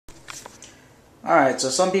Alright, so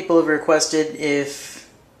some people have requested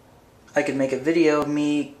if I could make a video of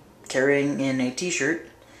me carrying in a t-shirt.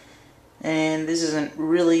 And this isn't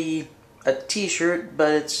really a t-shirt,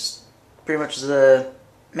 but it's pretty much the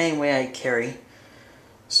main way I carry.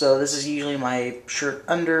 So this is usually my shirt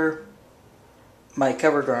under my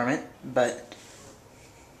cover garment, but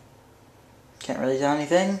can't really tell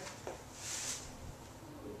anything.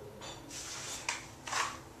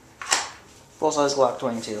 Full-size Glock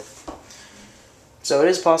 22. So it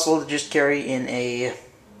is possible to just carry in a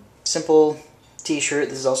simple t-shirt.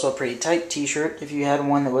 This is also a pretty tight t-shirt. If you had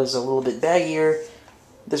one that was a little bit baggier,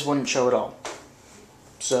 this wouldn't show at all.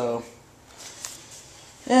 So,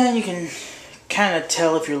 and you can kind of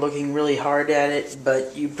tell if you're looking really hard at it,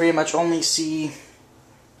 but you pretty much only see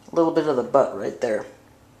a little bit of the butt right there.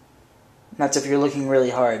 That's if you're looking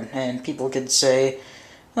really hard. And people could say,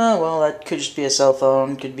 oh, well, that could just be a cell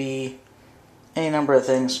phone, could be any number of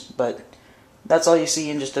things, but that's all you see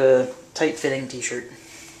in just a tight-fitting t-shirt.